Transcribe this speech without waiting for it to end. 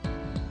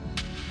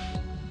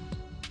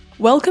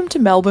Welcome to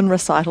Melbourne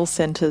Recital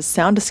Centre's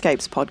Sound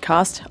Escapes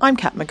podcast. I'm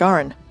Kat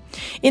McGorran.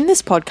 In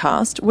this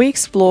podcast, we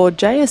explore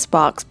J.S.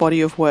 Bach's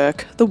body of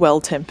work, The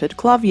Well-Tempered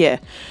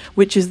Clavier,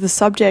 which is the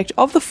subject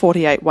of the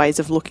 48 Ways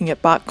of Looking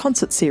at Bach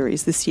concert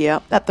series this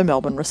year at the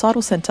Melbourne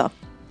Recital Centre.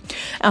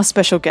 Our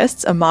special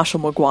guests are Marshall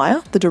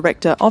Maguire, the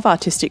Director of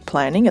Artistic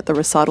Planning at the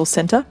Recital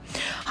Centre,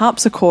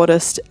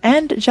 harpsichordist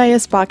and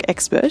J.S. Bach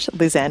expert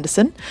Liz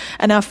Anderson,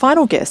 and our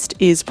final guest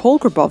is Paul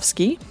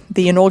Grabowski,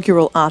 the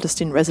inaugural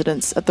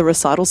artist-in-residence at the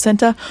Recital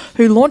Centre,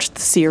 who launched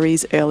the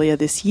series earlier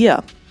this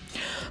year.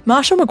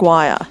 Marshall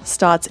Maguire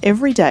starts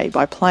every day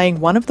by playing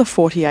one of the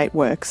 48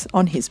 works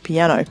on his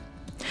piano.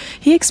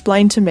 He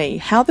explained to me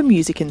how the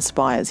music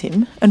inspires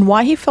him and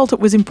why he felt it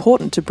was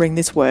important to bring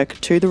this work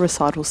to the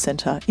Recital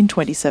Centre in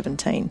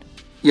 2017.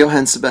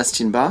 Johann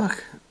Sebastian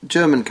Bach,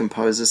 German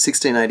composer,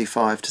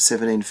 1685 to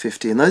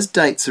 1750, and those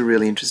dates are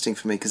really interesting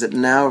for me because it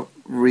now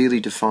really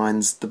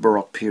defines the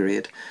Baroque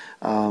period.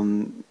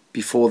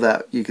 Before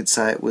that, you could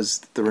say it was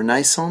the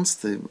Renaissance,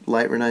 the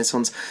late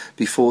Renaissance.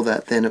 Before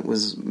that, then it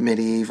was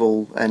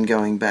medieval and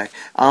going back.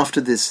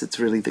 After this, it's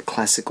really the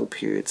classical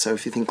period. So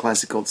if you think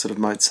classical, it's sort of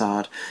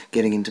Mozart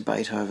getting into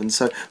Beethoven.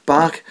 So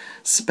Bach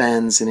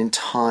spans an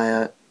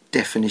entire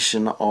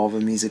definition of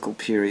a musical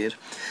period.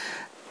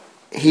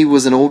 He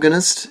was an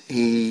organist.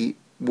 He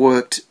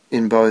worked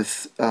in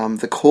both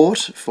the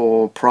court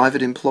for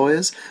private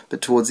employers,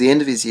 but towards the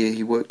end of his year,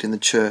 he worked in the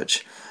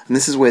church. And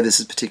this is where this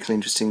is particularly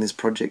interesting, this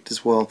project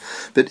as well.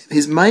 But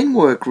his main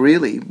work,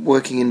 really,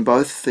 working in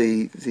both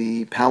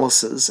the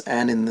palaces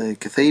and in the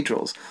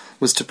cathedrals,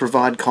 was to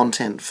provide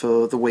content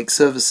for the week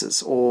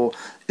services or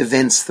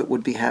events that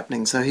would be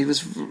happening. So he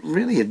was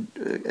really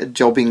a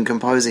jobbing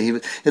composer.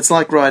 It's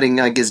like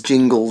writing, I guess,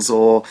 jingles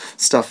or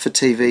stuff for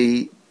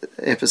TV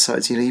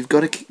episodes. You know, you've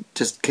got to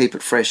just keep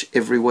it fresh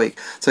every week.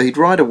 So he'd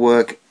write a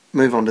work,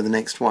 move on to the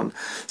next one.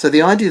 So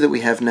the idea that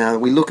we have now,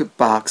 we look at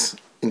Bach's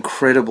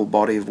incredible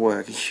body of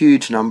work, a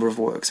huge number of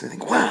works. We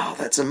think, wow,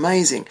 that's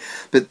amazing.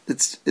 But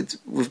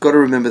we've got to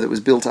remember that it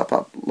was built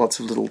up lots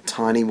of little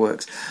tiny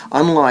works.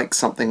 Unlike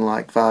something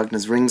like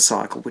Wagner's Ring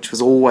Cycle, which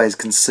was always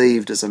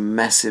conceived as a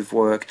massive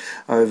work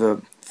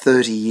over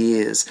 30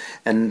 years,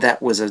 and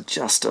that was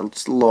just a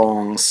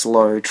long,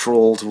 slow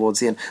trawl towards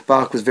the end.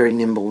 Bach was very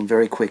nimble and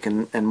very quick,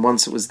 and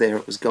once it was there,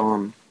 it was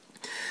gone.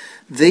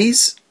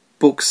 These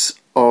books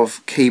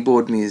of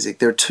keyboard music,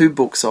 there are 2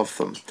 books of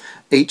them,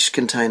 each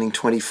containing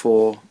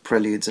 24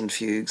 preludes and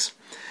fugues.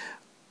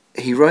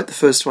 He wrote the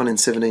first one in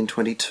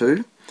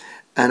 1722,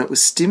 and it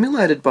was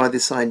stimulated by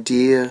this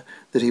idea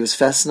that he was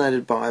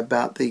fascinated by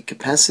about the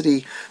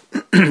capacity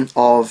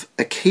of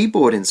a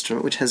keyboard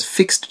instrument which has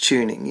fixed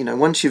tuning. You know,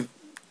 once you've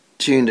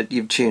tuned it,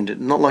 you've tuned it.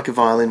 Not like a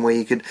violin where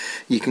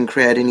you can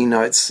create any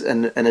notes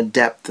and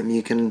adapt them.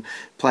 You can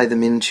play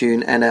them in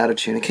tune and out of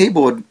tune. A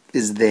keyboard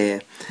is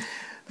there.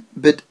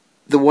 But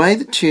the way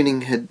that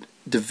tuning had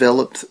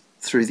developed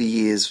through the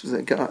years,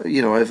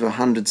 you know, over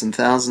hundreds and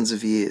thousands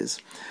of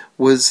years,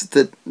 was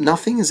that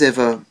nothing is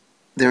ever,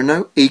 there are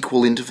no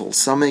equal intervals.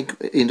 Some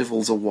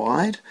intervals are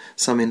wide,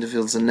 some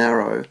intervals are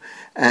narrow,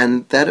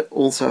 and that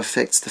also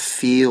affects the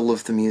feel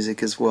of the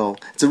music as well.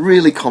 It's a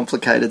really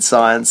complicated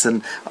science,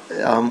 and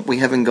we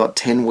haven't got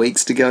 10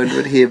 weeks to go into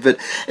it here, but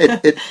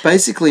it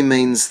basically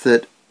means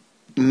that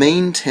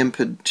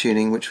mean-tempered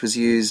tuning, which was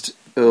used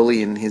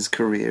early in his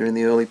career, in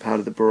the early part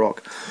of the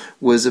Baroque,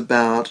 was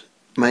about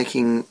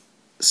making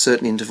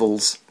certain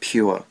intervals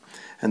pure,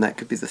 and that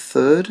could be the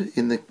 3rd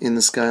in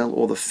the scale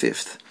or the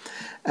 5th.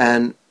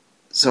 And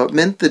so it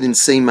meant that in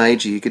C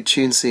major you could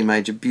tune C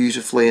major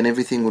beautifully, and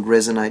everything would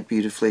resonate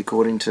beautifully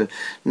according to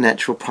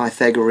natural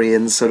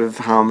Pythagorean sort of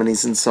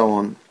harmonies and so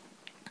on.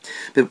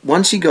 But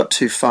once you got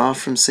too far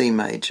from C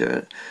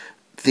major,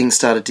 things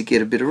started to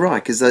get a bit awry,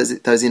 because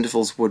those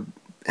intervals would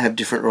have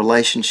different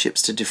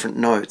relationships to different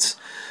notes.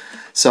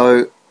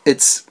 So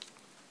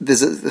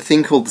there's a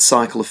thing called the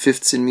cycle of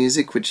fifths in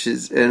music, which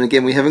is, and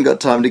again, we haven't got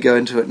time to go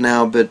into it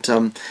now, but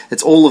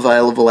it's all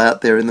available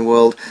out there in the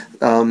world.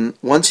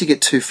 Once you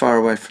get too far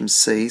away from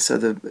C,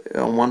 so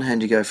on one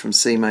hand you go from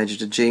C major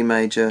to G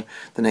major,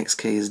 the next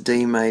key is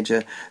D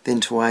major, then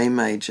to A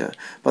major.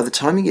 By the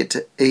time you get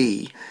to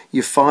E,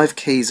 you're 5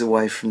 keys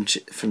away from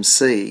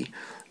C,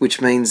 which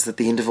means that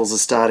the intervals are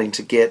starting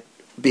to get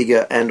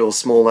bigger and or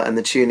smaller, and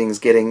the tuning's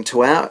getting,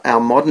 to our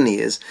modern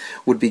ears,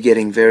 would be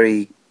getting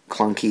very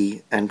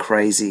clunky and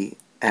crazy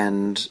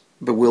and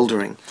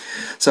bewildering.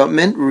 So it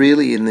meant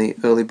really in the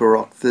early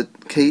Baroque that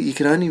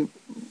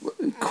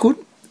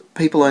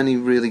people only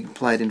really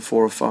played in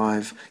 4 or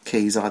 5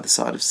 keys either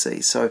side of C,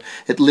 so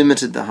it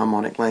limited the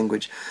harmonic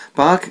language.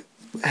 Bach,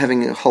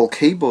 having a whole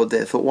keyboard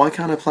there, thought, why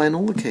can't I play in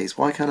all the keys?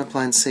 Why can't I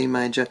play in C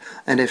major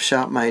and F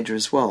sharp major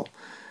as well?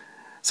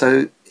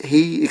 So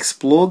he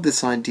explored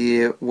this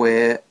idea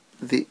where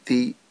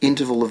the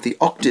interval of the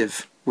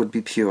octave would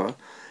be pure,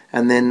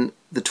 and then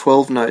the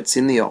 12 notes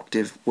in the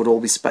octave would all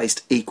be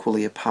spaced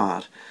equally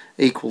apart,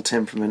 equal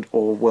temperament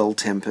or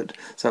well-tempered.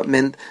 So it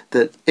meant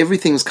that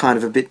everything was kind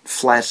of a bit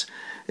flat.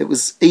 It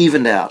was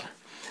evened out.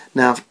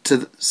 Now,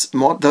 to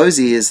those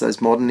ears,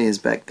 those modern ears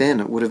back then,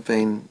 it would have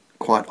been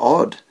quite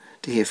odd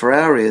to hear. For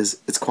our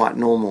ears, it's quite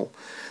normal.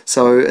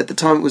 So at the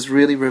time, it was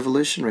really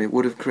revolutionary. It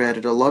would have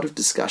created a lot of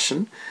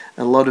discussion,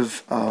 a lot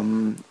of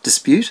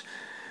dispute.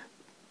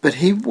 But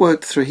he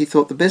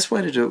thought the best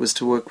way to do it was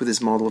to work with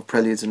this model of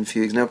preludes and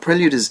fugues. Now,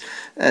 prelude is,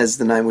 as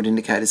the name would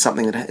indicate, is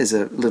something that is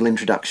a little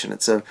introduction.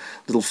 It's a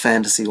little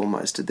fantasy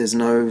almost. There's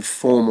no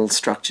formal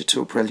structure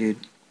to a prelude.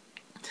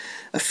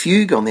 A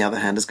fugue, on the other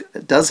hand,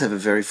 does have a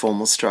very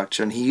formal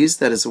structure, and he used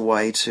that as a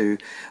way to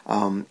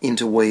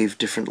interweave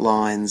different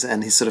lines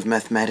and his sort of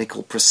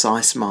mathematical,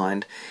 precise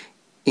mind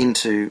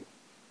into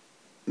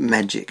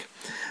magic.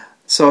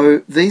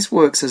 So these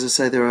works, as I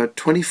say, there are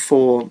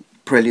 24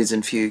 preludes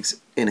and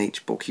fugues in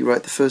each book. He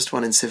wrote the first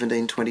one in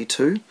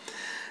 1722,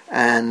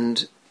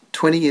 and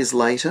 20 years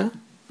later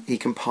he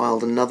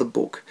compiled another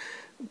book.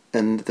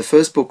 And the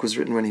first book was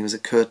written when he was a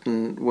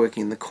curtain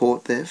working in the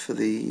court there for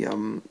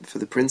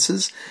the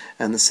princes,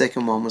 and the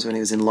second one was when he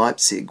was in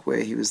Leipzig,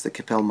 where he was the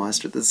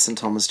Kapellmeister at the St.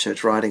 Thomas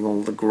Church, writing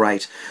all the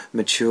great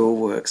mature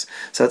works.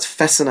 So it's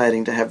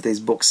fascinating to have these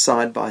books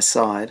side by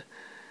side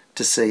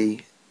to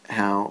see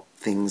how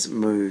things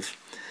move.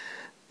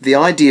 The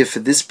idea for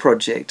this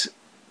project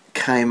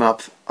came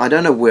up, I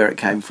don't know where it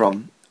came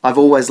from. I've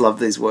always loved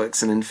these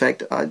works, and in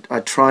fact I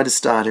try to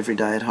start every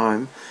day at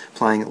home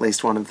playing at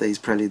least one of these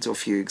preludes or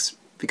fugues,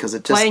 because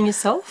it just... Playing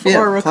yourself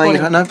or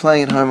recording?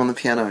 Playing at home on the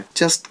piano.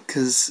 Just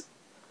because,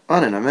 I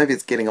don't know, maybe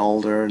it's getting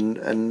older,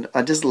 and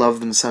I just love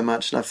them so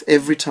much. And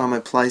every time I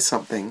play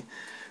something,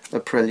 a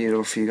prelude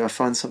or fugue, I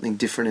find something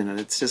different in it.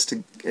 It's just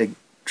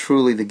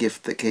truly the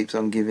gift that keeps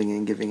on giving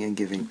and giving and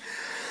giving.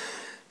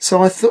 So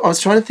I was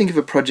trying to think of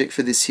a project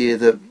for this year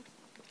that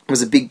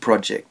was a big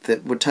project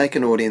that would take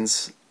an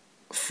audience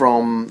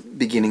from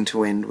beginning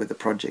to end with a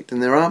project.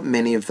 And there aren't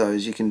many of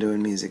those you can do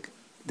in music.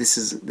 This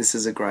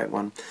is a great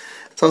one.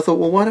 So I thought,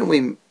 well, why don't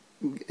we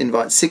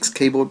invite 6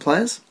 keyboard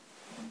players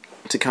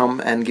to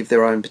come and give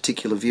their own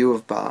particular view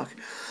of Bach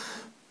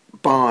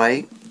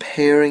by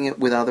pairing it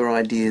with other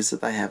ideas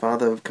that they have,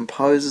 other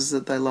composers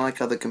that they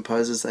like, other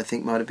composers they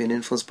think might have been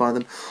influenced by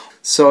them.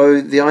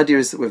 So the idea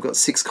is that we've got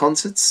 6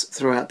 concerts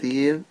throughout the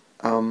year.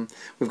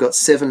 We've got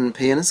 7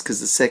 pianists, because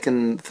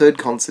the third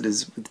concert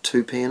is with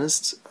 2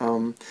 pianists.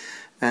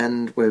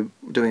 And we're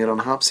doing it on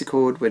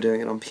harpsichord, we're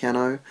doing it on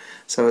piano.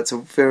 So it's a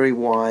very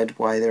wide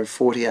way. There are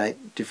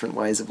 48 different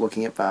ways of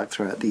looking at Bach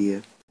throughout the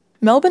year.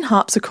 Melbourne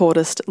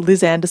harpsichordist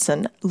Liz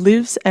Anderson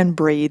lives and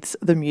breathes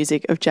the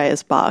music of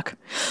J.S. Bach.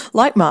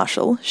 Like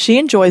Marshall, she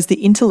enjoys the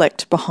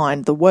intellect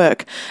behind the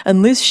work,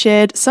 and Liz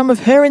shared some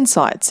of her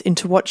insights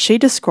into what she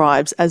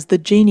describes as the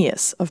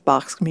genius of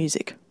Bach's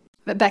music.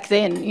 But back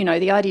then,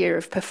 the idea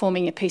of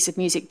performing a piece of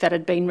music that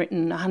had been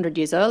written 100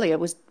 years earlier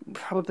was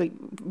probably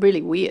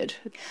really weird.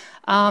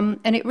 And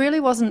it really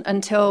wasn't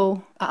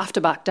until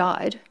after Bach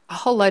died, a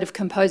whole load of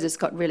composers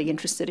got really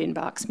interested in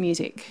Bach's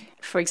music.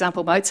 For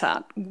example,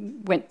 Mozart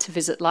went to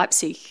visit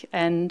Leipzig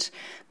and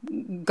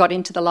got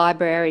into the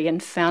library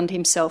and found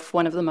himself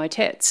one of the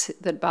motets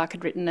that Bach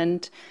had written,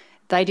 and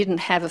they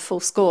didn't have a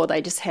full score.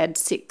 They just had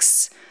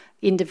 6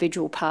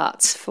 individual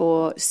parts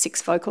for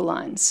 6 vocal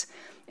lines.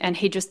 And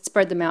he just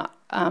spread them out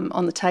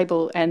on the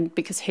table, and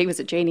because he was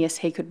a genius,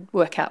 he could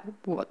work out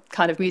what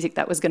kind of music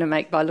that was going to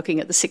make by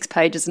looking at the 6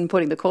 pages and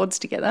putting the chords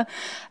together.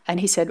 And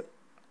he said,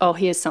 oh,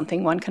 here's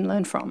something one can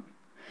learn from.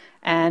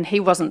 And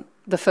he wasn't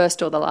the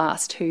first or the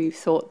last who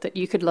thought that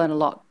you could learn a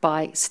lot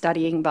by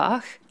studying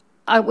Bach.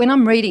 When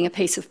I'm reading a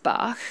piece of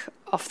Bach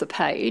off the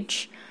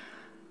page,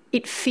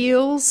 it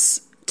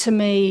feels to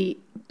me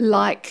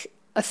like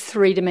a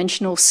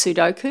 3-dimensional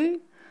Sudoku,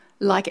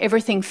 like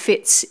everything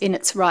fits in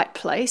its right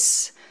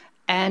place,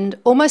 and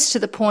almost to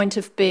the point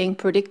of being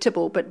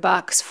predictable, but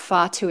Bach's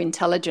far too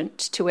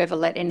intelligent to ever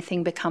let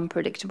anything become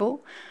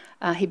predictable.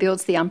 He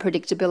builds the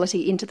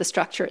unpredictability into the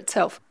structure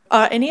itself.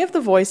 Are any of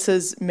the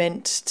voices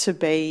meant to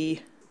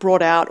be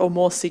brought out or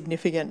more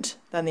significant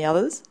than the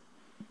others?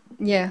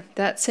 Yeah,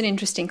 that's an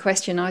interesting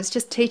question. I was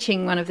just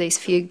teaching one of these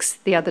fugues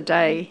the other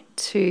day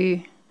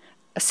to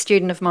a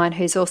student of mine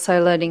who's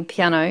also learning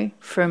piano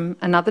from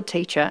another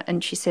teacher,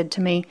 and she said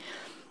to me,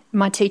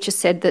 my teacher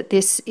said that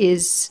this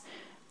is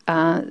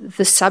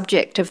the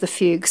subject of the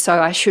fugue,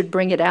 so I should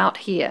bring it out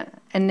here.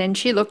 And then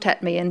she looked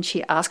at me and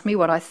she asked me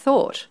what I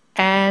thought.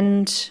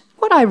 And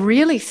what I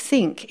really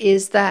think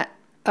is that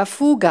a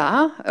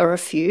fuga, or a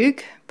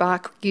fugue,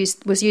 Bach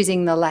was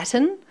using the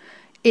Latin,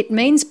 it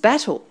means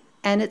battle.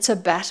 And it's a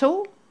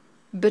battle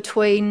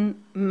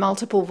between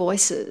multiple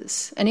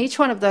voices. And each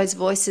one of those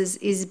voices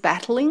is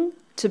battling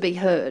to be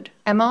heard.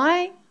 Am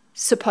I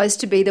supposed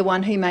to be the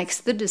one who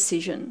makes the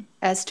decision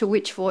as to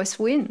which voice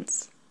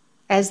wins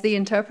as the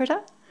interpreter?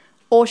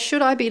 Or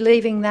should I be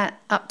leaving that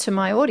up to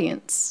my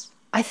audience?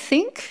 I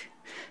think,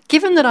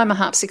 given that I'm a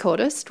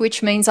harpsichordist,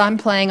 which means I'm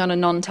playing on a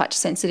non-touch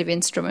sensitive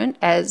instrument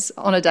as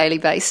on a daily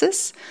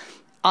basis,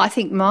 I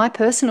think my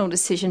personal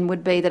decision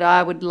would be that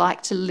I would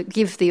like to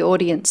give the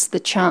audience the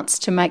chance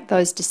to make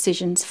those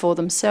decisions for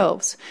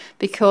themselves,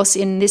 because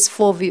in this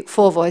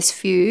four-voice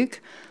fugue,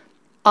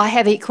 I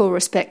have equal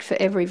respect for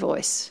every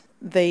voice.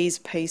 these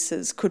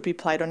pieces could be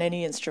played on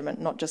any instrument,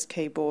 not just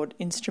keyboard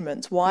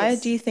instruments. Why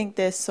do you think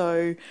they're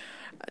so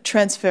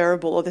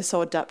transferable or they're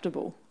so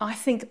adaptable? I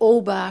think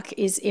all Bach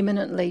is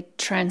eminently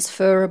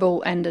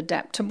transferable and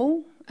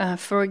adaptable.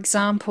 For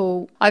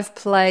example, I've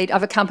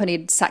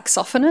accompanied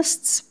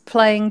saxophonists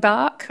playing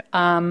Bach.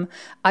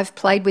 I've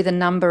played with a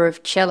number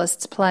of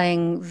cellists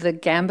playing the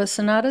gamba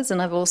sonatas,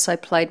 and I've also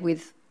played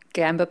with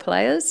gamba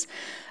players.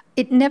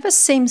 It never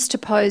seems to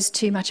pose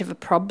too much of a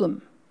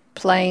problem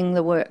playing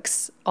the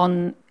works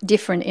on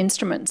different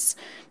instruments,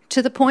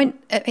 to the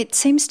point it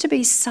seems to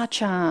be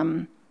such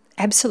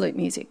absolute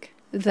music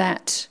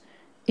that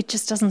it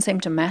just doesn't seem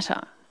to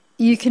matter.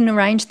 You can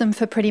arrange them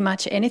for pretty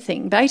much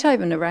anything.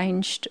 Beethoven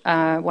arranged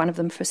one of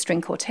them for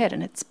string quartet,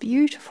 and it's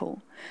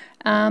beautiful.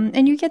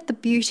 And you get the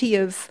beauty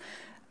of,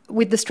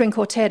 with the string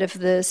quartet, of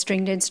the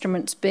stringed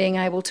instruments being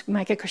able to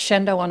make a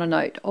crescendo on a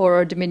note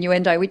or a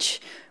diminuendo,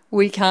 which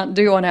we can't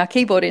do on our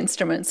keyboard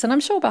instruments. And I'm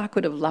sure Bach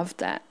would have loved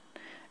that.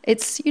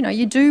 It's,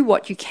 you do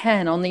what you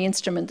can on the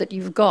instrument that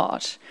you've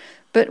got.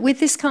 But with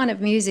this kind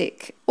of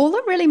music, all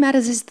that really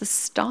matters is the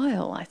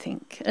style, I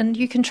think. And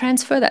you can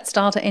transfer that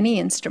style to any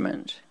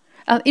instrument.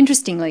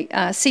 Interestingly,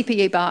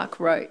 C.P.E. Bach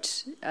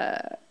wrote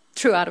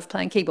True Art of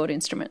Playing Keyboard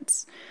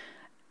Instruments,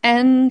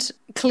 and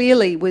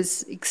clearly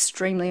was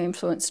extremely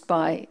influenced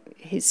by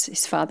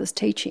his father's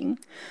teaching.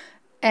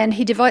 And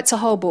he devotes a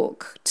whole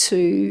book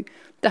to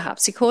the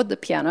harpsichord, the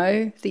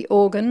piano, the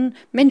organ,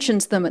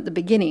 mentions them at the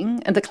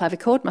beginning, and the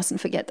clavichord,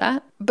 mustn't forget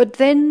that. But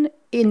then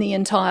in the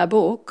entire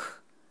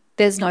book,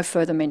 there's no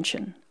further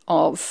mention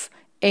of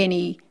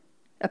any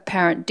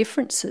apparent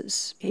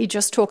differences. He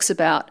just talks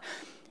about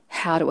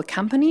how to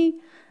accompany,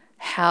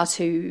 how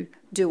to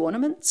do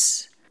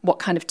ornaments, what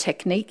kind of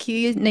technique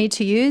you need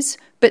to use,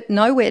 but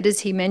nowhere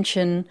does he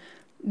mention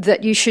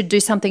that you should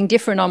do something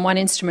different on one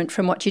instrument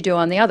from what you do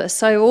on the other.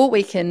 So all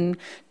we can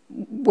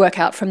work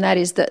out from that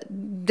is that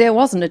there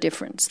wasn't a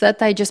difference, that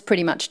they just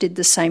pretty much did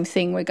the same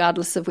thing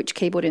regardless of which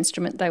keyboard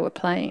instrument they were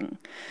playing.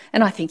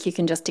 And I think you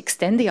can just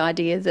extend the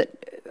idea that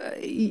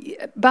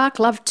Bach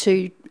loved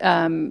to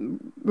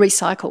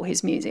recycle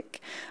his music.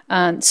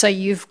 So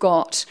you've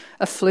got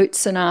a flute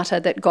sonata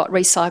that got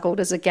recycled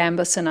as a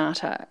gamba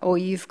sonata, or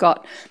you've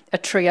got a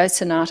trio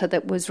sonata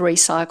that was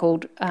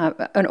recycled,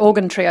 an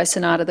organ trio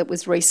sonata that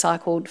was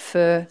recycled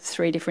for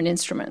 3 different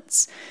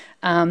instruments.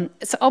 So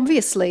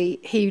obviously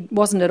he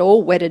wasn't at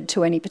all wedded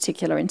to any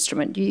particular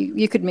instrument.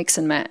 You could mix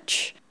and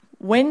match.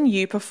 When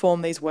you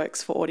perform these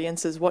works for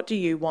audiences, what do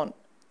you want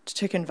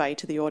to convey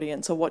to the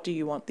audience, or what do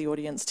you want the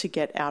audience to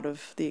get out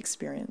of the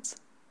experience?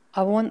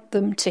 I want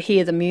them to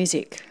hear the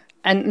music,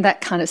 and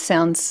that kind of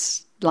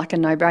sounds like a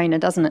no-brainer,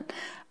 doesn't it?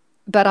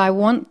 But I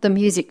want the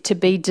music to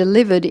be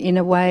delivered in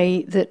a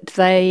way that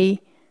they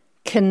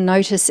can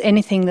notice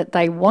anything that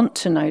they want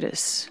to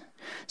notice.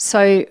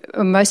 So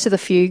most of the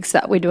fugues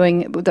that we're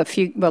doing,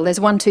 there's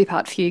one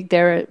 2-part fugue,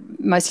 there are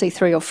mostly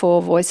 3 or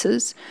 4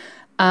 voices.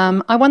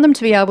 I want them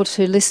to be able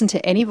to listen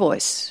to any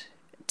voice,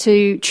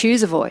 to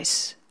choose a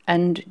voice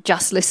and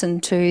just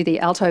listen to the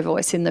alto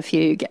voice in the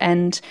fugue,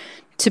 and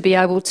to be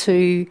able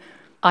to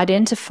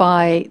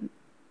identify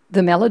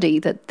the melody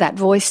that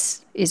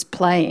voice is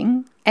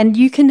playing. And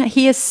you can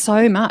hear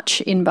so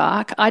much in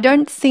Bach. I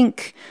don't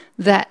think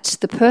that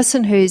the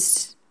person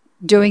who's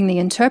doing the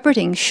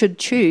interpreting should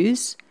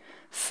choose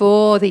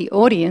for the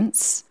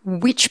audience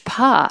which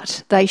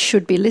part they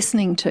should be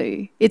listening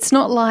to. It's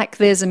not like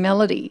there's a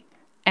melody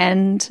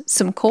and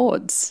some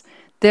chords.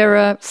 There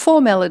are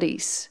 4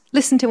 melodies.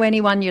 Listen to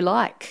any one you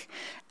like.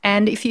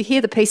 And if you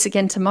hear the piece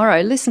again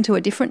tomorrow, listen to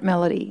a different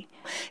melody.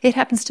 It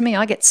happens to me.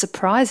 I get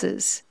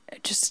surprises.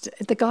 Just,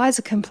 the guy's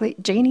a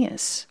complete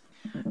genius.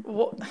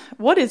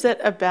 What is it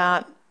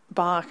about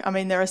Bach? I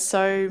mean, there are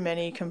so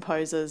many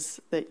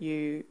composers that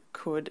you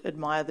could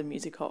admire the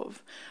music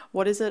of.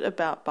 What is it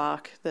about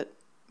Bach that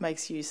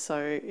makes you so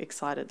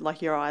excited?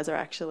 Like, your eyes are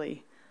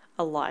actually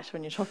alight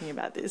when you're talking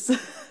about this.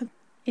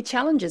 It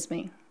challenges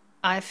me.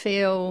 I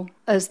feel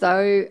as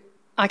though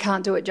I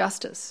can't do it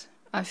justice.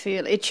 I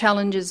feel it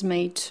challenges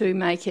me to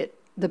make it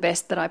the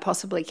best that I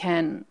possibly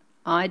can.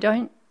 I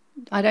don't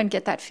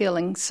get that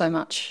feeling so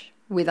much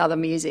with other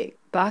music.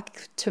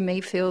 Bach, to me,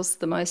 feels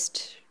the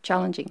most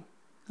challenging.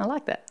 I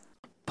like that.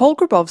 Paul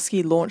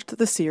Grabowski launched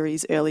the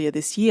series earlier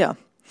this year.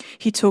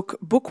 He took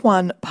Book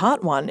 1,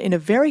 Part 1 in a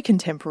very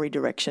contemporary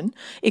direction,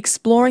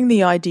 exploring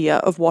the idea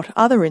of what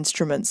other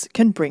instruments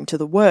can bring to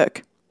the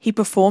work. He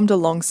performed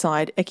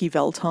alongside Ecki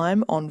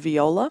Veltheim on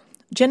viola,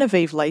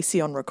 Genevieve Lacey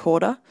on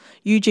recorder,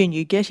 Eugene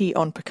Ugeti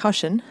on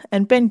percussion,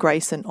 and Ben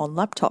Grayson on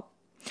laptop.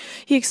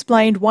 He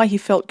explained why he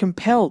felt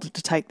compelled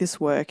to take this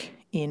work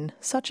in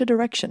such a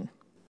direction.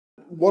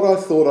 What I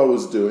thought I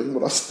was doing,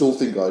 what I still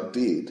think I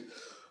did,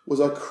 was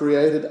I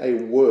created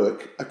a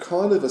work, a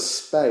kind of a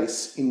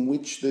space in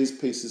which these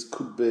pieces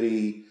could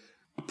be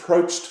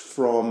approached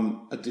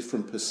from a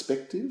different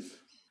perspective.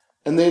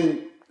 And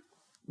then,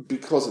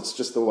 because it's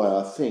just the way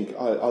I think,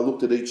 I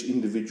looked at each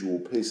individual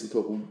piece and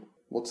thought,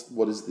 well,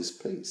 what is this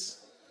piece?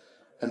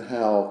 And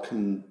how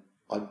can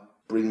I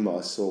bring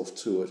myself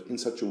to it in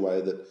such a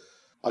way that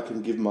I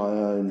can give my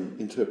own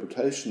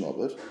interpretation of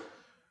it,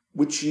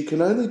 which you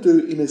can only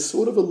do in a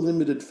sort of a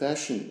limited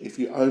fashion if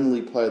you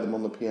only play them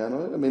on the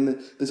piano. I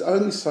mean, there's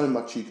only so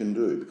much you can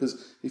do,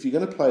 because if you're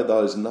going to play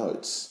those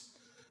notes,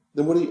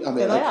 then what do you... I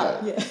mean,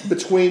 okay,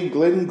 between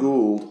Glenn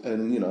Gould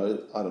and,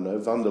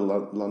 Wanda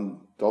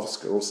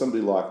Landowska or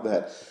somebody like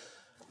that,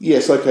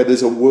 yes, okay,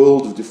 there's a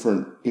world of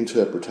different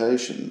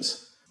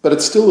interpretations, but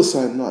it's still the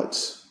same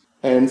notes.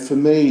 And for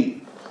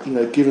me,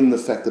 given the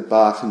fact that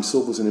Bach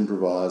himself was an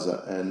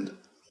improviser, and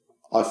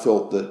I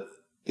felt that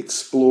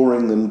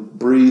exploring them,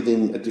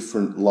 breathing a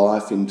different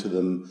life into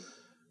them,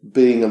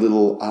 being a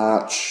little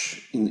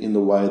arch in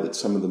the way that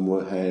some of them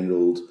were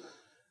handled,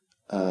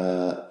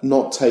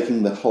 not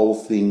taking the whole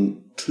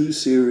thing too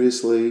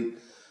seriously,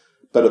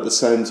 but at the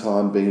same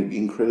time being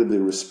incredibly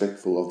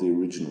respectful of the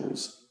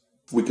originals.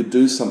 We could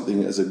do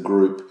something as a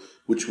group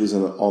which was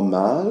an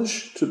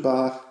homage to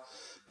Bach,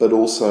 but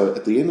also,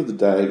 at the end of the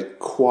day,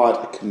 quite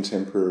a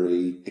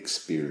contemporary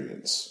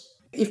experience.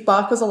 If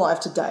Bach was alive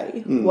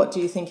today, what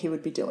do you think he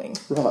would be doing?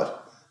 Right,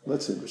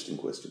 that's an interesting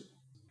question.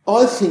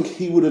 I think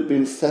he would have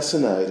been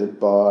fascinated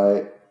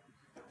by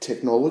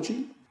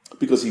technology,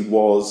 because he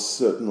was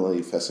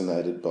certainly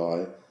fascinated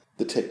by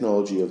the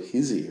technology of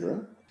his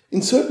era.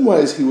 In certain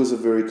ways, he was a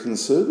very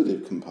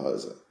conservative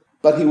composer,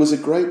 but he was a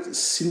great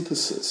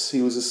synthesis.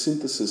 He was a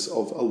synthesis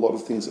of a lot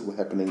of things that were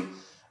happening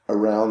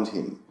around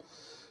him.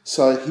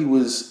 So he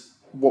was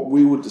what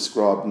we would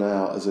describe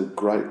now as a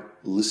great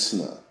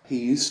listener. He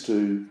used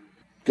to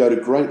go to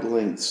great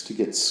lengths to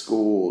get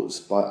scores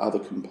by other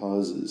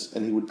composers,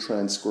 and he would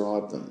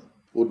transcribe them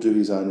or do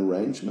his own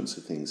arrangements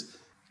of things,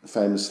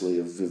 famously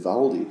of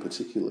Vivaldi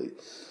particularly.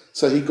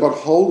 So he got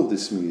hold of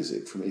this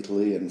music from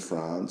Italy and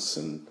France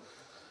and,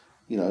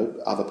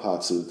 other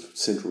parts of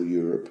Central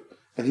Europe,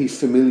 and he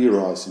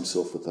familiarised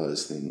himself with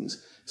those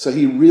things. So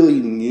he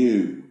really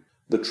knew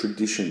the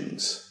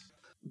traditions.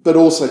 But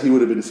also he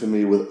would have been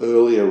familiar with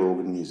earlier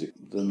organ music,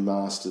 the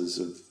masters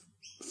of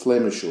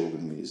Flemish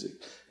organ music,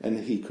 and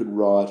he could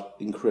write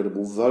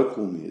incredible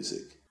vocal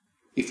music.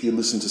 If you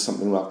listen to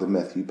something like the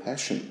Matthew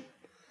Passion,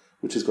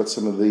 which has got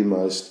some of the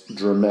most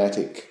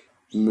dramatic,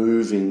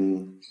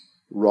 moving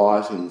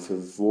writing for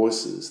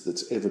voices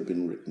that's ever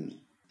been written.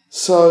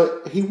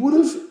 So he would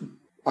have,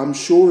 I'm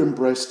sure,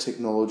 embraced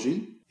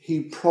technology.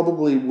 He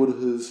probably would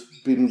have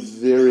been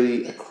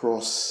very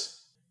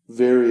across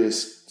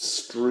various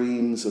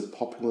streams of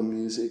popular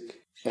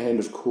music. And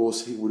of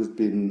course, he would have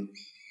been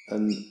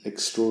an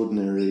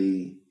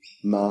extraordinary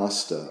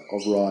master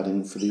of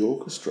writing for the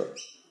orchestra.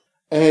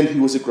 And he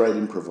was a great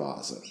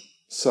improviser.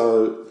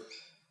 So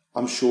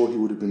I'm sure he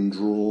would have been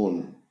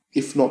drawn,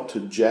 if not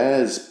to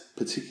jazz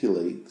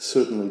particularly,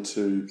 certainly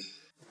to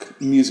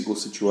musical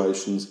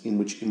situations in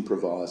which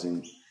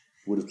improvising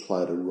would have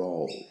played a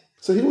role.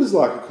 So he was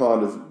like a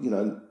kind of,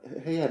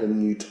 he had a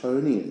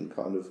Newtonian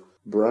kind of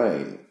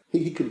brain.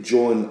 He could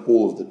join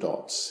all of the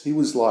dots. He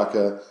was like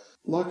a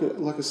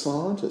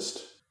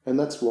scientist. And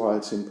that's why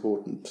it's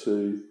important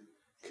to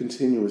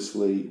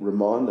continuously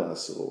remind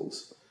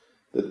ourselves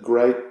that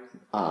great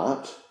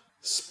art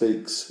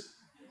speaks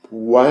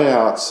way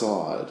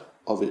outside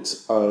of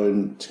its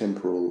own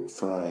temporal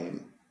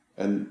frame.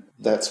 And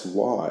that's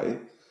why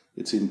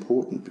it's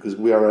important, because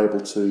we are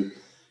able to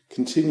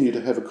continue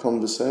to have a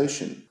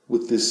conversation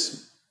with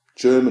this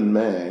German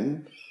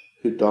man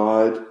who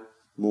died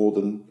more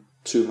than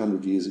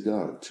 200 years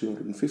ago,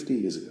 250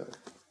 years ago.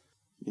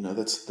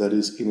 That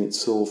is in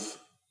itself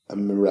a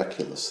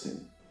miraculous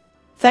thing.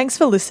 Thanks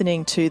for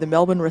listening to the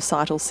Melbourne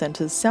Recital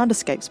Centre's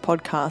Soundscapes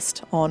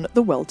podcast on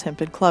the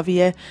Well-Tempered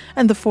Clavier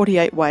and the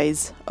 48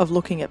 Ways of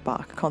Looking at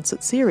Bach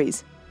concert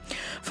series.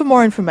 For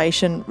more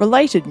information,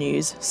 related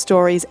news,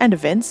 stories and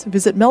events,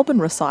 visit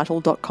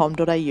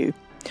melbournerecital.com.au.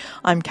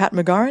 I'm Kat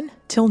McGoran.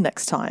 Till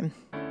next time.